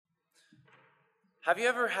Have you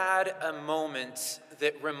ever had a moment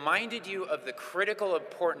that reminded you of the critical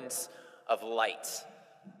importance of light?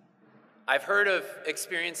 I've heard of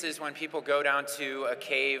experiences when people go down to a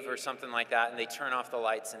cave or something like that and they turn off the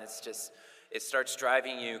lights and it starts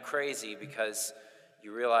driving you crazy because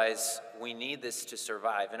you realize we need this to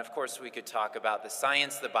survive. And of course we could talk about the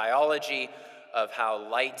science, the biology of how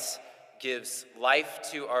light gives life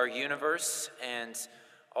to our universe. And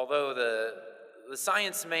although the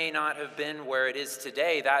science may not have been where it is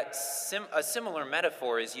today, a similar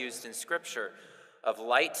metaphor is used in Scripture of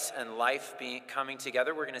light and life coming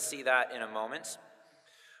together. We're going to see that in a moment.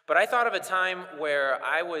 But I thought of a time where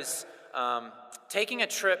I was taking a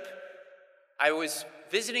trip. I was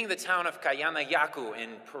visiting the town of Yaku in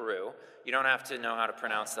Peru. You don't have to know how to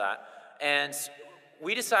pronounce that. And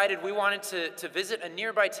we decided we wanted to visit a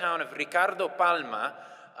nearby town of Ricardo Palma,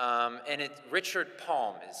 and Richard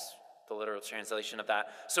Palm is the literal translation of that.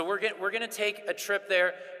 So we're going to take a trip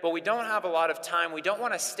there, but we don't have a lot of time. We don't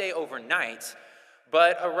want to stay overnight.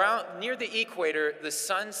 But around near the equator, the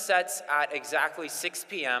sun sets at exactly 6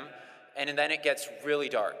 p.m., and then it gets really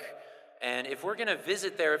dark. And if we're going to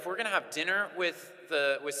visit there, if we're going to have dinner with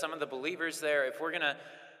some of the believers there, if we're going to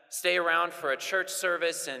stay around for a church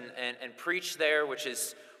service and preach there, which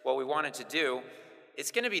is what we wanted to do,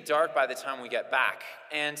 it's going to be dark by the time we get back.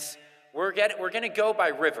 And we're going to go by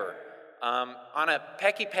river on a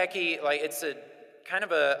peki, like it's a kind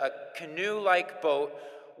of a canoe-like boat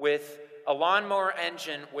with a lawnmower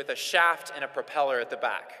engine with a shaft and a propeller at the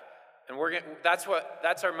back. And that's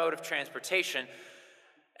our mode of transportation.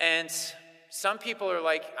 And some people are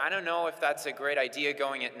like, I don't know if that's a great idea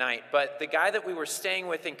going at night. But the guy that we were staying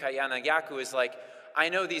with in Yaku is like, I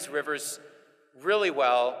know these rivers really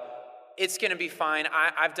well. It's going to be fine.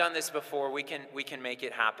 I've done this before. We can make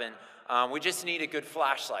it happen. We just need a good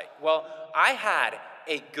flashlight. Well, I had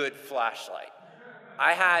a good flashlight.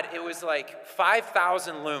 It was like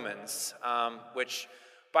 5,000 lumens, which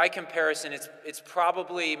by comparison, it's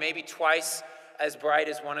probably maybe twice as bright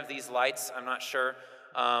as one of these lights. I'm not sure.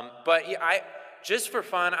 But just for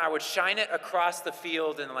fun, I would shine it across the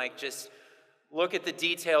field and just look at the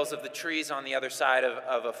details of the trees on the other side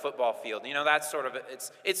of a football field. You know, that's sort of,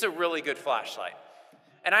 it's a really good flashlight.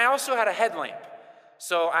 And I also had a headlamp.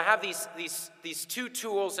 So I have these two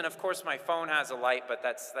tools, and of course my phone has a light, but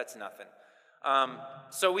that's nothing.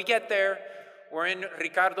 So we get there, we're in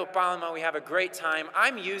Ricardo Palma, we have a great time.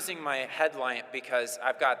 I'm using my headlamp because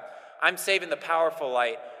I'm saving the powerful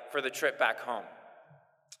light for the trip back home.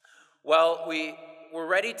 Well, we're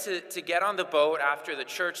ready to get on the boat after the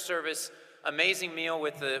church service, amazing meal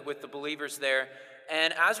with the believers there.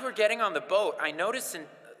 And as we're getting on the boat, I notice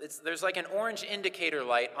there's like an orange indicator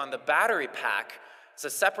light on the battery pack. It's a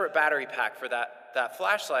separate battery pack for that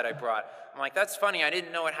flashlight I brought. I'm like, that's funny, I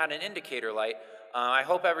didn't know it had an indicator light. I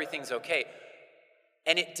hope everything's okay.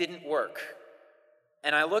 And it didn't work.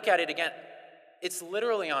 And I look at it again, it's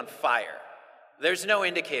literally on fire. There's no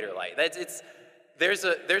indicator light.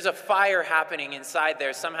 There's a fire happening inside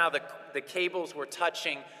there. Somehow the cables were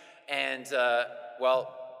touching, and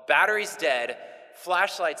battery's dead,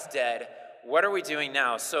 flashlight's dead. What are we doing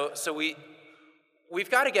now? So we've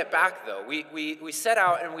got to get back though. We set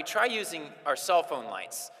out and we try using our cell phone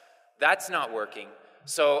lights. That's not working.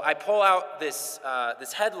 So I pull out this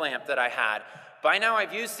headlamp that I had. By now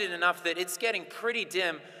I've used it enough that it's getting pretty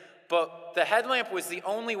dim, but the headlamp was the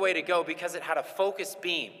only way to go because it had a focus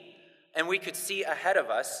beam. And we could see ahead of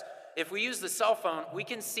us. If we use the cell phone, we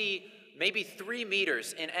can see maybe 3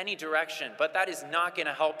 meters in any direction, but that is not going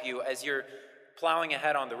to help you as you're plowing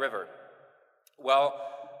ahead on the river. Well,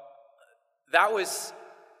 that was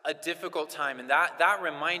a difficult time, and that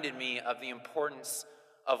reminded me of the importance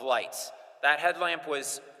of light. That headlamp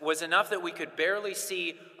was enough that we could barely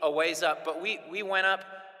see a ways up, but we went up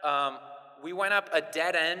a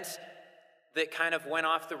dead end that kind of went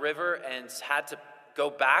off the river and had to go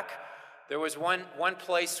back. There was one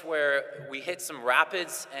place where we hit some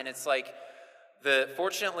rapids, and it's like,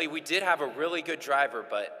 fortunately we did have a really good driver,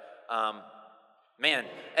 but man.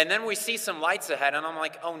 And then we see some lights ahead, and I'm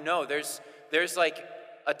like, oh no, there's like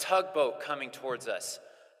a tugboat coming towards us,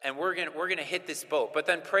 and we're gonna hit this boat. But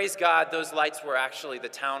then praise God, those lights were actually the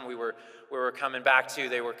town we were coming back to.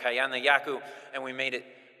 They were Yaku, and we made it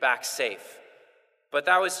back safe. But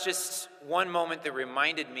that was just one moment that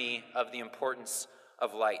reminded me of the importance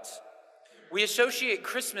of light. We associate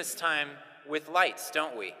Christmas time with lights,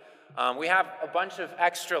 don't we? We have a bunch of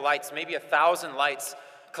extra lights, maybe 1,000 lights.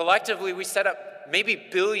 Collectively, we set up maybe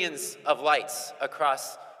billions of lights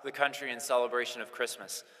across the country in celebration of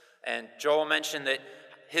Christmas. And Joel mentioned that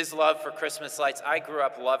his love for Christmas lights. I grew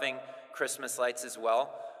up loving Christmas lights as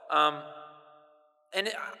well. And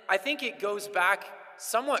I think it goes back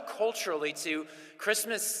somewhat culturally to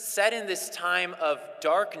Christmas set in this time of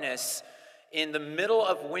darkness in the middle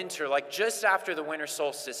of winter, like just after the winter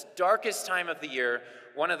solstice, darkest time of the year,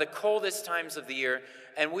 one of the coldest times of the year,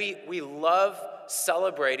 and we love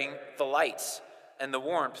celebrating the lights and the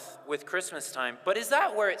warmth with Christmas time. But is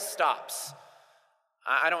that where it stops?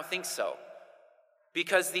 I don't think so.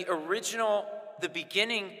 Because the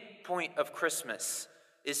beginning point of Christmas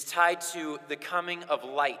is tied to the coming of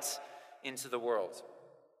light into the world.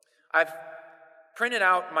 I've printed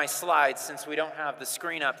out my slides since we don't have the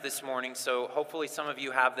screen up this morning, so hopefully some of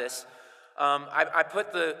you have this. I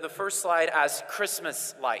put the first slide as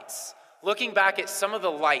Christmas lights, looking back at some of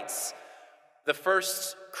the lights, the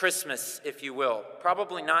first Christmas, if you will.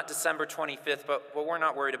 Probably not December 25th, but we're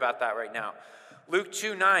not worried about that right now. Luke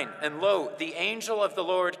 2:9, and lo, the angel of the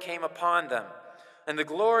Lord came upon them, and the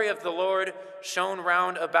glory of the Lord shone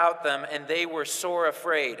round about them, and they were sore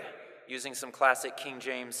afraid, using some classic King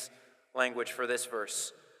James language for this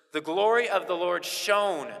verse. The glory of the Lord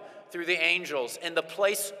shone through the angels, and the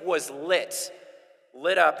place was lit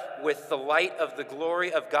up with the light of the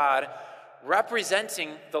glory of God, representing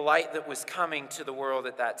the light that was coming to the world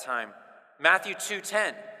at that time. Matthew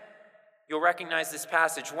 2:10, you'll recognize this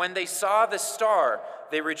passage. When they saw the star,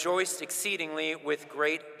 they rejoiced exceedingly with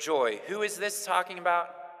great joy. Who is this talking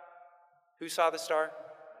about? Who saw the star?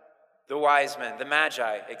 The wise men, the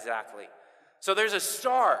magi, exactly. So there's a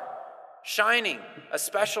star shining, a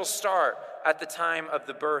special star at the time of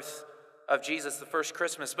the birth of Jesus, the first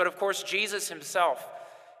Christmas. But of course, Jesus himself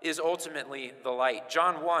is ultimately the light.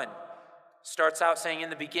 John 1 starts out saying, in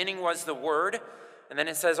the beginning was the Word, and then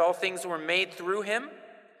it says, all things were made through him.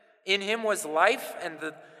 In him was life,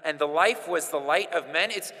 and the life was the light of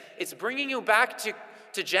men. It's bringing you back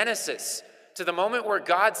to Genesis, to the moment where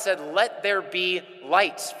God said, let there be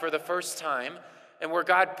light for the first time, and where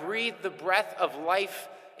God breathed the breath of life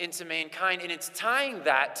into mankind, and it's tying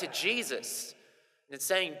that to Jesus. And it's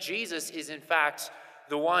saying Jesus is in fact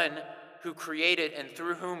the one who created and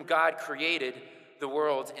through whom God created the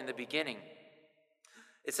world in the beginning.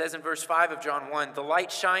 It says in verse 5 of John 1, the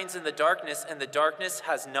light shines in the darkness, and the darkness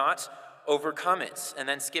has not overcome it. And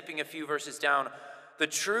then skipping a few verses down, the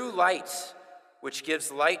true light, which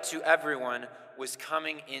gives light to everyone, was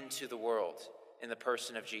coming into the world in the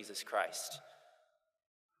person of Jesus Christ.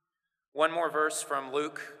 One more verse from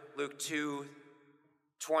Luke 2,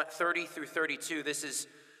 30 through 32. This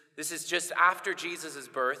is just after Jesus'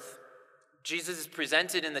 birth. Jesus is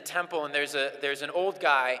presented in the temple, and there's an old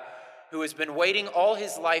guy who has been waiting all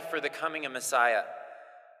his life for the coming of Messiah.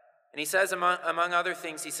 And he says, among other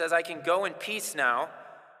things, he says, I can go in peace now,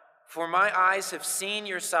 for my eyes have seen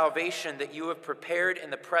your salvation that you have prepared in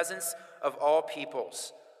the presence of all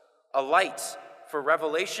peoples, a light for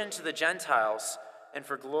revelation to the Gentiles and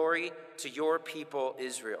for glory to your people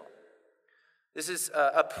Israel. This is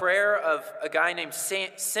a prayer of a guy named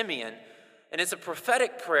Simeon, and it's a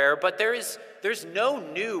prophetic prayer, but there's no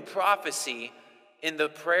new prophecy in the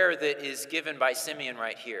prayer that is given by Simeon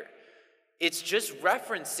right here. It's just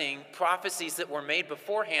referencing prophecies that were made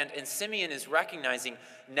beforehand, and Simeon is recognizing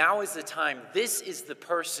now is the time. This is the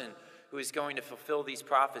person who is going to fulfill these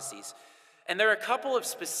prophecies. And there are a couple of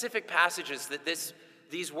specific passages that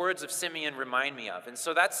these words of Simeon remind me of. And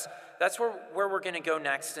so that's where we're going to go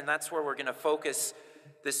next, and that's where we're going to focus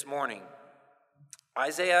this morning.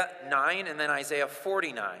 Isaiah 9 and then Isaiah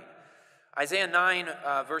 49. Isaiah 9,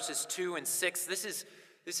 verses 2 and 6. This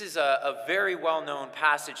is a very well-known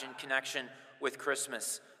passage in connection with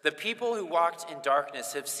Christmas. The people who walked in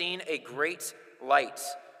darkness have seen a great light,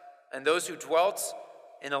 and those who dwelt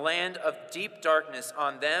in a land of deep darkness,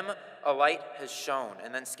 on them a light has shone.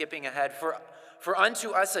 And then skipping ahead, For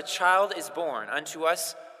unto us a child is born, unto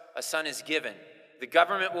us a son is given. The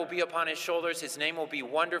government will be upon his shoulders, his name will be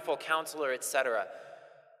Wonderful Counselor, etc.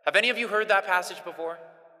 Have any of you heard that passage before?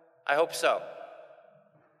 I hope so.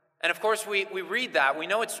 And of course, we read that. We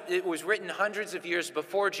know it was written hundreds of years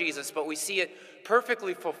before Jesus, but we see it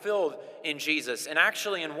perfectly fulfilled in Jesus. And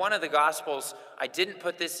actually, in one of the Gospels, I didn't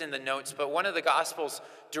put this in the notes, but one of the Gospels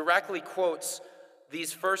directly quotes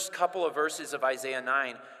these first couple of verses of Isaiah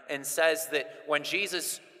 9 and says that when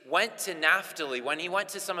Jesus went to Naphtali, when he went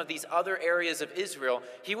to some of these other areas of Israel,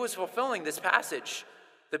 he was fulfilling this passage.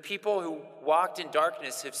 The people who walked in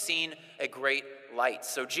darkness have seen a great light.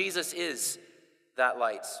 So Jesus is that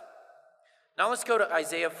light. Now let's go to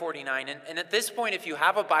Isaiah 49. And at this point, if you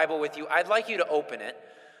have a Bible with you, I'd like you to open it.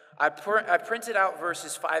 I printed out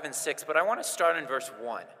verses 5 and 6, but I want to start in verse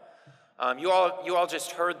 1. You all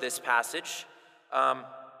just heard this passage. I,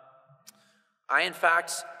 in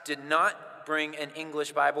fact, did not bring an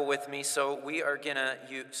English Bible with me, so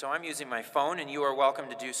I'm using my phone, and you are welcome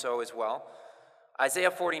to do so as well.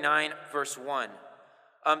 Isaiah 49, verse 1.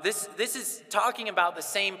 This is talking about the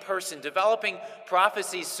same person, developing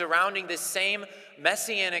prophecies surrounding this same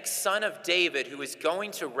messianic son of David who is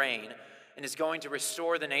going to reign and is going to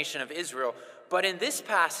restore the nation of Israel. But in this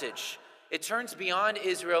passage, it turns beyond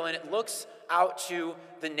Israel and it looks out to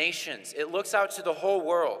the nations. It looks out to the whole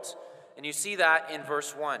world. And you see that in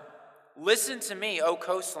verse 1. Listen to me, O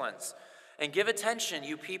coastlands, and give attention,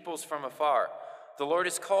 you peoples from afar. The Lord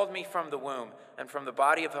has called me from the womb, and from the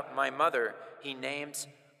body of my mother he named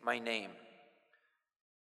my name.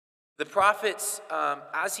 The prophets,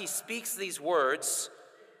 as he speaks these words,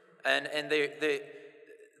 and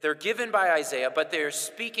they're given by Isaiah, but they're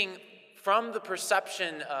speaking from the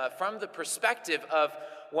perspective of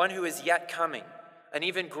one who is yet coming, an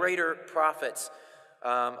even greater prophet.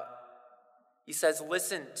 He says,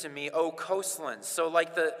 listen to me, O coastlands. So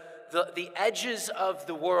like the edges of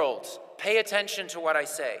the world, pay attention to what I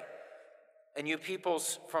say, and you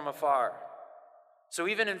peoples from afar. So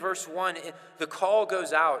even in verse 1, the call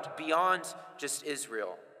goes out beyond just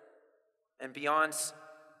Israel and beyond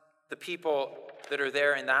the people that are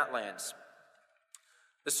there in that land.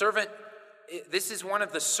 This is one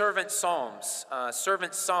of the servant songs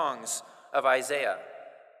of Isaiah.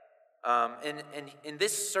 And in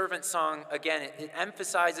this servant song, again, it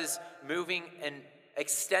emphasizes moving and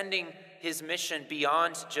extending his mission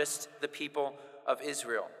beyond just the people of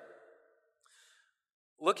Israel.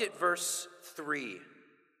 Look at verse 3.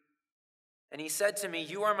 And he said to me,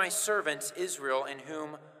 you are my servant, Israel, in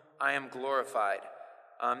whom I am glorified.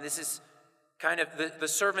 This is kind of the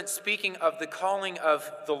servant speaking of the calling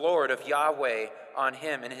of the Lord, of Yahweh, on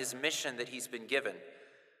him and his mission that he's been given.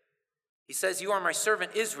 He says, you are my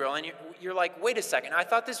servant, Israel. And you're like, wait a second, I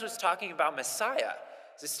thought this was talking about Messiah.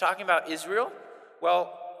 Is this talking about Israel?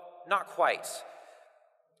 Well, not quite.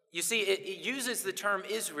 You see, it uses the term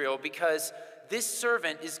Israel because this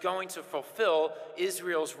servant is going to fulfill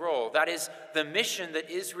Israel's role. That is the mission that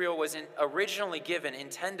Israel was originally given,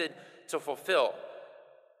 intended to fulfill.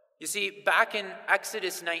 You see, back in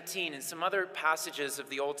Exodus 19 and some other passages of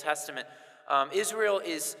the Old Testament, Israel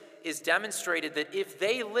is demonstrated that if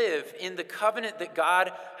they live in the covenant that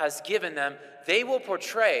God has given them, they will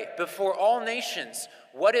portray before all nations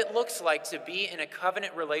what it looks like to be in a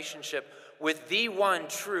covenant relationship with the one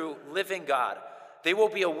true living God. They will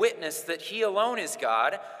be a witness that he alone is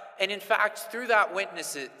God, and in fact, through that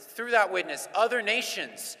witness, other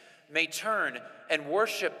nations may turn and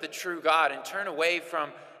worship the true God and turn away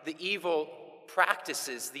from the evil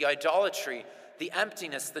practices, the idolatry, the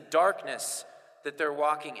emptiness, the darkness that they're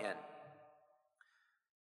walking in.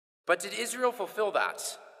 But did Israel fulfill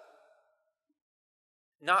that?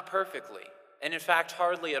 Not perfectly, and in fact,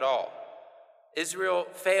 hardly at all. Israel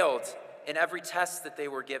failed in every test that they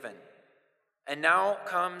were given. And now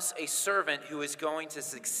comes a servant who is going to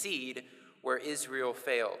succeed where Israel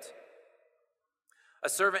failed. A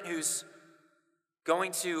servant who's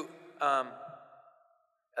going to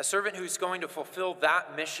fulfill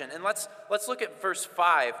that mission. And let's look at verse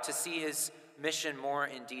 5 to see his mission more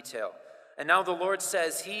in detail. And now the Lord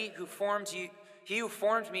says, He who formed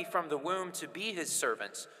me from the womb to be his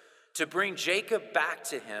servant, to bring Jacob back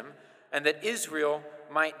to him, and that Israel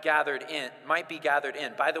might be gathered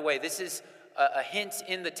in. By the way, this is a hint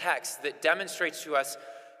in the text that demonstrates to us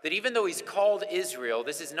that even though he's called Israel,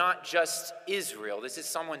 this is not just Israel. This is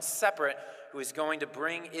someone separate who is going to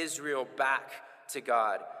bring Israel back to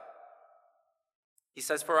God. He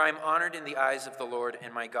says, for I am honored in the eyes of the Lord,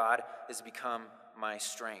 and my God has become my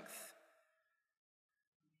strength.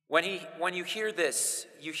 When you hear this,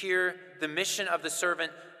 you hear the mission of the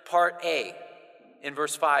servant, part A, in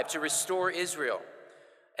verse 5, to restore Israel.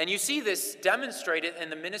 And you see this demonstrated in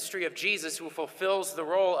the ministry of Jesus, who fulfills the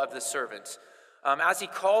role of the servant. As he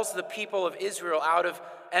calls the people of Israel out of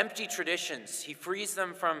empty traditions, he frees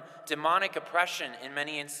them from demonic oppression in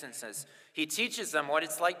many instances. He teaches them what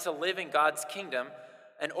it's like to live in God's kingdom,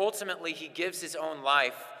 and ultimately he gives his own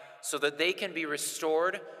life so that they can be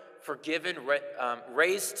restored, forgiven,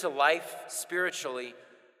 raised to life spiritually,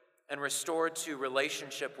 and restored to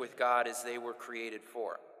relationship with God as they were created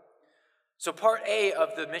for. So part A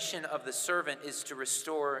of the mission of the servant is to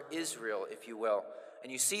restore Israel, if you will.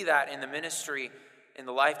 And you see that in the ministry in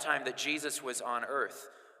the lifetime that Jesus was on earth.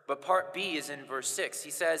 But part B is in verse 6. He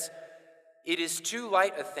says, it is too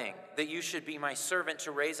light a thing that you should be my servant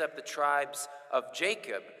to raise up the tribes of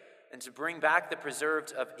Jacob and to bring back the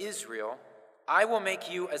preserved of Israel. I will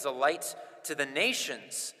make you as a light to the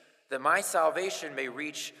nations, that my salvation may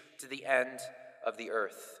reach to the end of the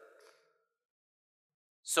earth.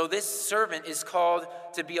 So this servant is called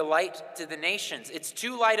to be a light to the nations. It's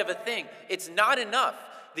too light of a thing. It's not enough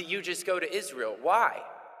that you just go to Israel. Why?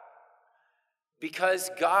 Because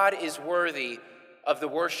God is worthy of the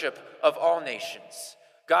worship of all nations.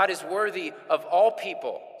 God is worthy of all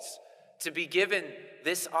peoples to be given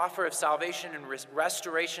this offer of salvation and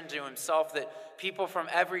restoration to himself, that people from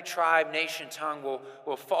every tribe, nation, tongue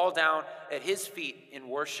will fall down at his feet in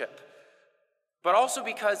worship. But also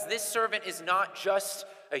because this servant is not just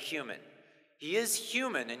a human. He is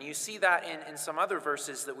human, and you see that in some other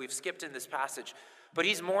verses that we've skipped in this passage. But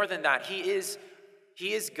he's more than that. He is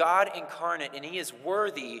God incarnate, and he is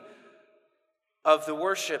worthy of the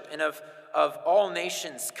worship and of all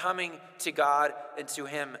nations coming to God and to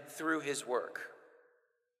him through his work.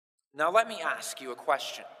 Now let me ask you a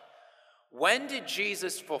question. When did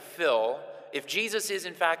Jesus fulfill, if Jesus is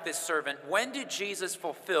in fact this servant, when did Jesus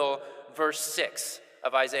fulfill verse 6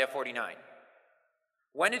 of Isaiah 49?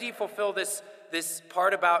 When did he fulfill this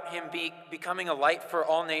part about him becoming a light for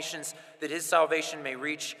all nations, that his salvation may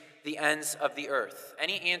reach the ends of the earth?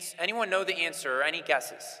 Anyone know the answer or any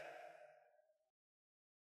guesses?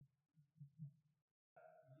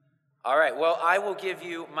 All right, well, I will give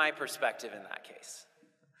you my perspective in that case.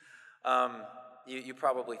 You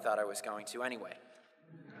probably thought I was going to anyway.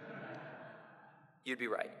 You'd be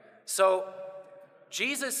right. So,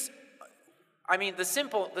 Jesus, the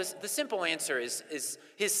simple answer is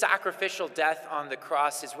his sacrificial death on the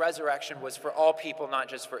cross, his resurrection was for all people, not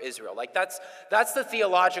just for Israel. Like that's the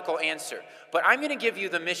theological answer. But I'm going to give you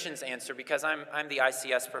the missions answer because I'm the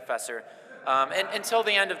ICS professor and until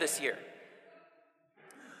the end of this year.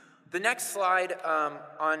 The next slide,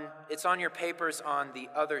 it's on your papers on the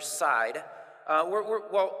other side.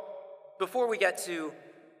 Before we get to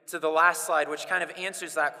the last slide, which kind of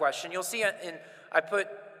answers that question, you'll see I put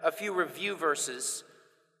a few review verses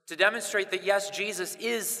to demonstrate that, yes, Jesus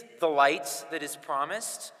is the light that is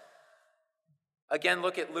promised. Again,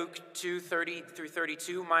 look at Luke 2:30 through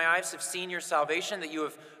 32. My eyes have seen your salvation, that you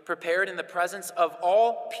have prepared in the presence of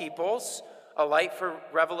all peoples, a light for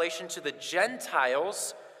revelation to the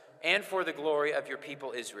Gentiles, and for the glory of your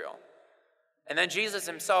people Israel. And then Jesus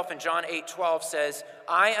himself in John 8:12 says,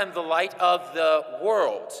 I am the light of the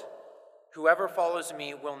world. Whoever follows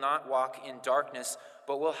me will not walk in darkness,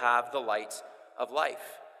 but will have the light of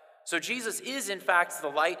life. So Jesus is in fact the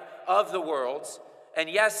light of the world. And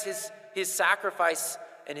yes, his sacrifice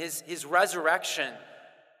and his resurrection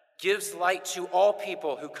gives light to all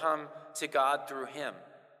people who come to God through him.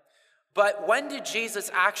 But when did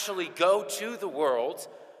Jesus actually go to the world,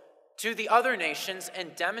 to the other nations,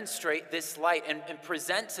 and demonstrate this light and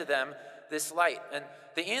present to them this light? And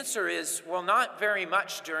the answer is, well, not very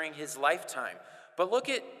much during his lifetime. But look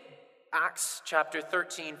at Acts chapter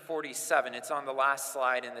 13:47. It's on the last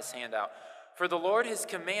slide in this handout. For the Lord has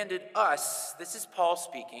commanded us, this is Paul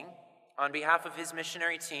speaking, on behalf of his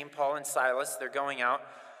missionary team, Paul and Silas. They're going out.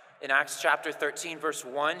 In Acts chapter 13, verse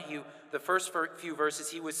 1, the first few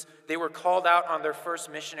verses, they were called out on their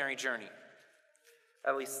first missionary journey.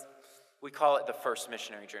 At least we call it the first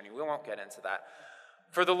missionary journey. We won't get into that.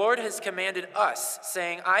 For the Lord has commanded us,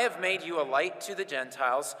 saying, I have made you a light to the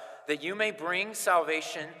Gentiles, that you may bring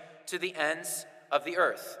salvation to the ends of the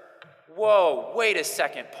earth. Whoa, wait a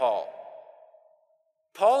second, Paul.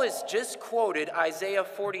 Paul has just quoted Isaiah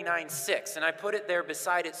 49:6, and I put it there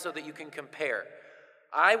beside it so that you can compare.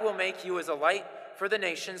 I will make you as a light for the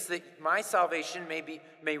nations, that my salvation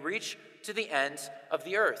may reach to the ends of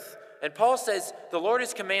the earth. And Paul says, the Lord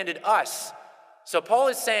has commanded us. So Paul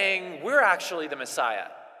is saying, we're actually the Messiah.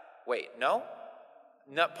 Wait, no?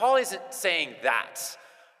 No, Paul isn't saying that.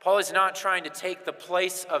 Paul is not trying to take the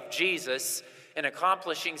place of Jesus in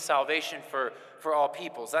accomplishing salvation for all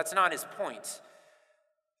peoples. That's not his point.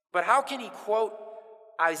 But how can he quote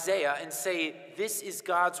Isaiah and say, this is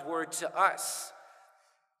God's word to us?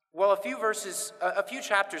 Well, a few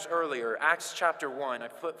chapters earlier, Acts chapter 1, I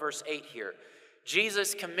put verse 8 here.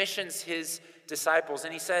 Jesus commissions his disciples,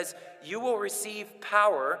 and he says, you will receive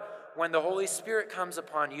power when the Holy Spirit comes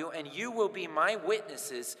upon you, and you will be my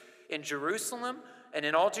witnesses in Jerusalem and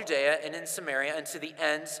in all Judea and in Samaria and to the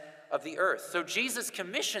ends of the earth. So Jesus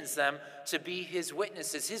commissions them to be his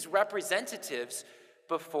witnesses, his representatives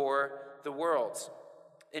before the world.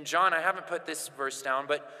 In John, I haven't put this verse down,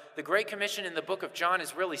 but the Great Commission in the book of John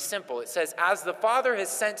is really simple. It says, as the Father has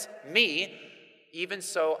sent me, even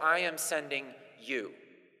so I am sending you.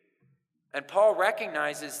 And Paul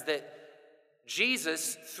recognizes that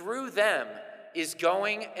Jesus, through them, is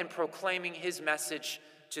going and proclaiming his message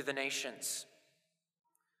to the nations.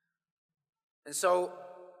 And so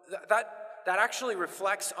actually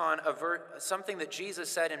reflects on something that Jesus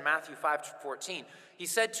said in Matthew 5:14. He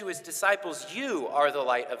said to his disciples, "You are the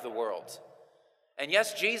light of the world." And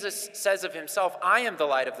yes, Jesus says of himself, "I am the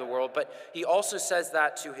light of the world," but he also says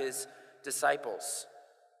that to his disciples.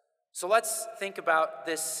 So let's think about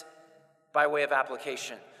this by way of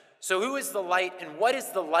application. So who is the light, and what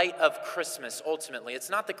is the light of Christmas ultimately? It's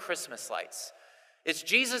not the Christmas lights. It's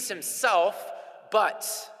Jesus himself,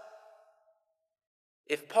 but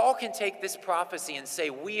if Paul can take this prophecy and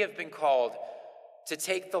say, we have been called to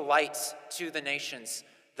take the light to the nations,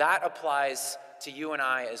 that applies to you and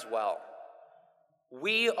I as well.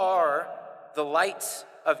 We are the light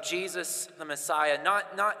of Jesus the Messiah,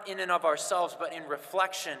 not in and of ourselves, but in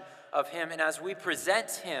reflection of him, and as we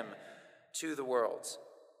present him to the world.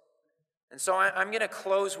 And so I'm going to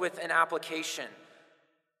close with an application,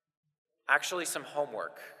 actually some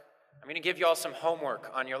homework. I'm going to give you all some homework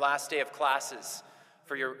on your last day of classes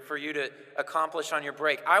for you to accomplish on your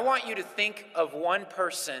break. I want you to think of one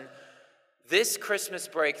person this Christmas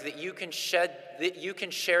break that you can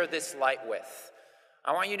share this light with.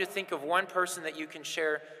 I want you to think of one person that you can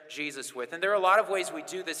share Jesus with. And there are a lot of ways we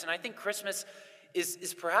do this, and I think Christmas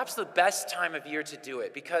is perhaps the best time of year to do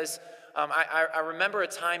it, because I remember a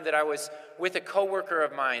time that I was with a coworker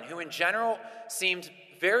of mine who in general seemed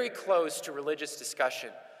very close to religious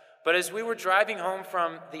discussion. But as we were driving home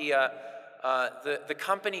from the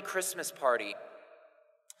company Christmas party,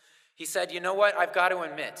 he said, "You know what, I've got to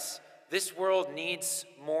admit, this world needs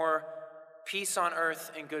more peace on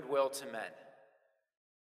earth and goodwill to men."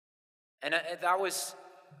 And that was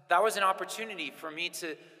an opportunity for me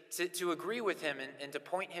to agree with him and to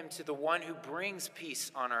point him to the one who brings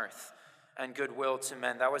peace on earth and goodwill to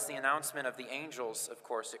men. That was the announcement of the angels, of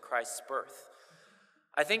course, at Christ's birth.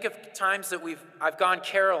 I think of times that I've gone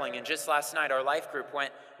caroling, and just last night our life group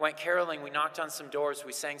went caroling. We knocked on some doors,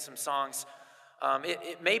 we sang some songs.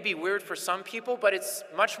 It may be weird for some people, but it's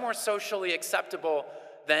much more socially acceptable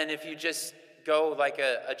than if you just go like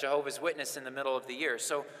a Jehovah's Witness in the middle of the year.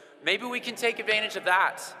 So maybe we can take advantage of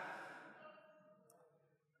that.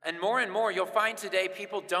 And more, you'll find today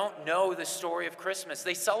people don't know the story of Christmas.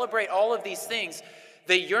 They celebrate all of these things.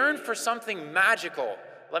 They yearn for something magical.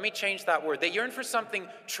 Let me change that word. They yearn for something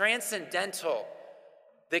transcendental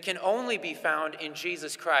that can only be found in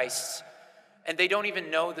Jesus Christ, and they don't even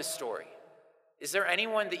know the story. Is there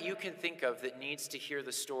anyone that you can think of that needs to hear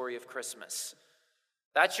the story of Christmas?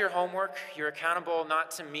 That's your homework. You're accountable not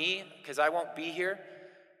to me, because I won't be here,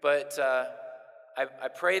 but I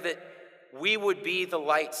pray that we would be the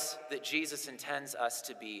lights that Jesus intends us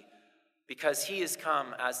to be, because he has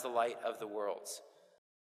come as the light of the world.